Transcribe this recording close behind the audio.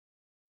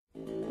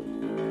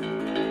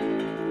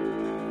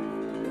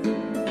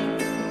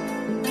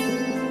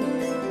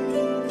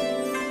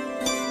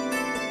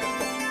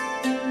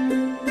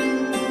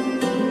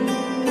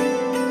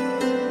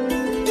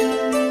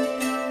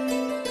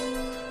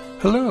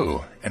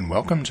Hello, and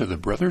welcome to the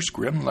Brothers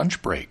Grimm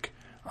Lunch Break.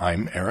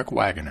 I'm Eric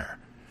Wagoner.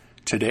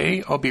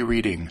 Today I'll be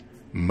reading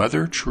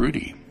Mother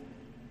Trudy.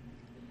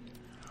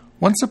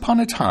 Once upon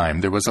a time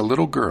there was a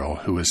little girl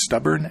who was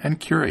stubborn and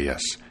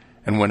curious,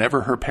 and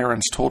whenever her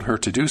parents told her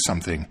to do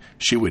something,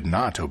 she would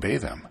not obey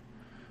them.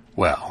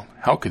 Well,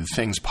 how could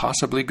things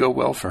possibly go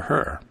well for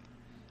her?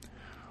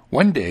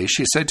 One day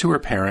she said to her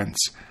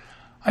parents,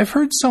 "I've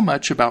heard so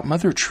much about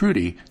Mother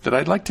Trudy that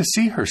I'd like to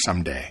see her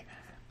someday.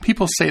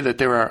 People say that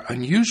there are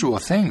unusual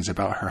things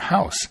about her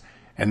house,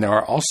 and there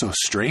are also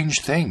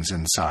strange things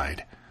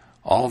inside.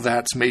 All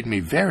that's made me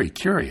very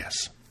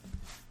curious."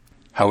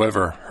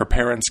 However, her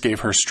parents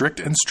gave her strict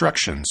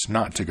instructions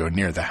not to go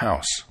near the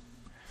house.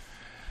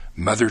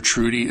 "Mother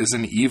Trudy is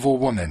an evil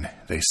woman,"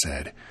 they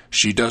said.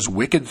 "She does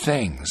wicked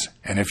things,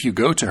 and if you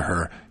go to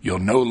her, you'll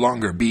no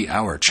longer be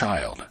our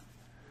child."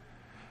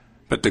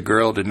 But the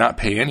girl did not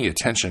pay any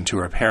attention to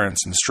her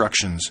parents'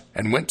 instructions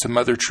and went to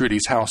Mother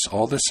Trudy's house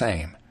all the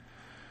same.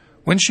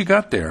 When she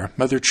got there,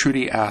 Mother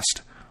Trudy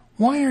asked,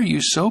 "Why are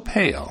you so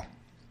pale?"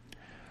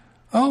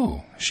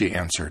 "Oh," she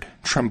answered,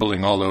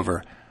 trembling all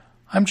over,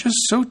 "I'm just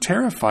so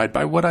terrified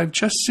by what I've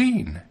just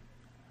seen."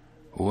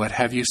 "What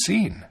have you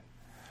seen?"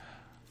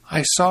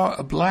 "I saw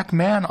a black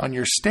man on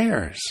your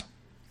stairs."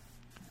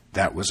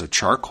 "That was a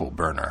charcoal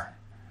burner."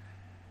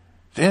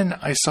 "Then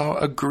I saw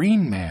a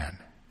green man."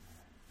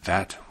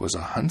 "That was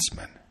a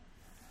huntsman."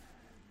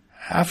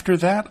 "After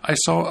that I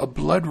saw a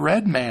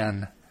blood-red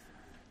man."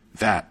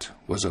 "That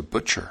was a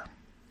butcher."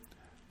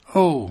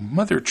 "Oh,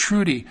 Mother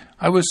Trudy,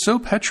 I was so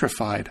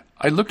petrified.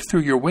 I looked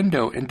through your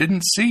window and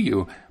didn't see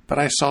you, but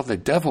I saw the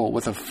devil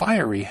with a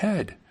fiery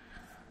head."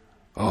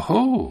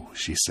 "Oh-ho,"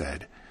 she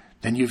said,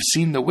 "then you've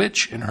seen the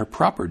witch in her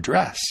proper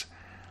dress.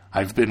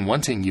 I've been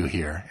wanting you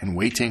here and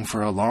waiting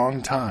for a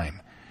long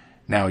time.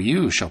 Now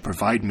you shall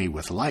provide me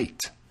with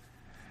light."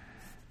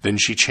 Then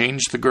she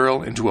changed the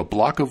girl into a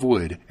block of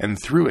wood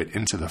and threw it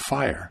into the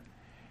fire.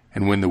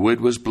 And when the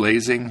wood was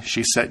blazing,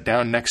 she sat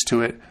down next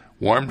to it,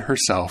 warmed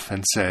herself,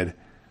 and said,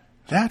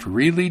 "That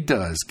really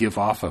does give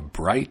off a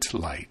bright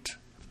light."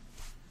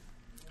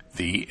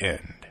 The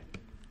end.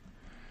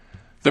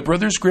 The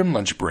Brothers Grimm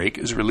Lunch Break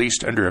is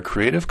released under a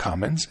Creative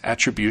Commons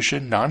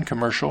Attribution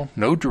Non-Commercial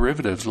No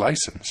Derivatives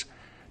license.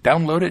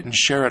 Download it and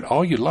share it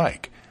all you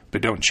like,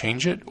 but don't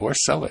change it or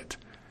sell it.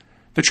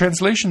 The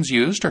translations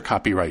used are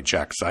copyright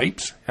Jack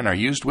Zipes and are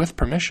used with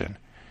permission.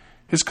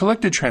 His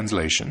collected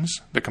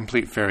translations, The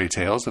Complete Fairy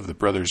Tales of the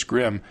Brothers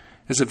Grimm,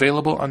 is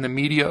available on the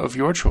media of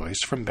your choice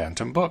from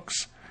Bantam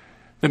Books.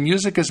 The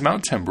music is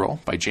Mount Timbrel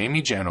by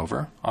Jamie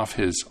Janover off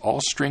his All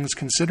Strings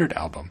Considered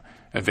album,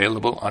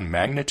 available on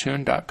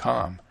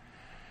Magnatune.com.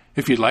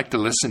 If you'd like to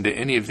listen to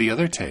any of the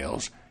other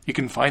tales, you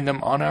can find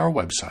them on our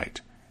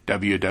website,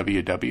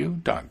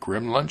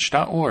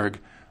 www.grimlunch.org,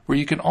 where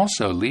you can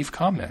also leave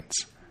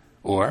comments.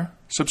 Or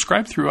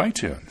subscribe through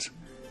iTunes.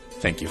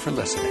 Thank you for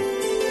listening.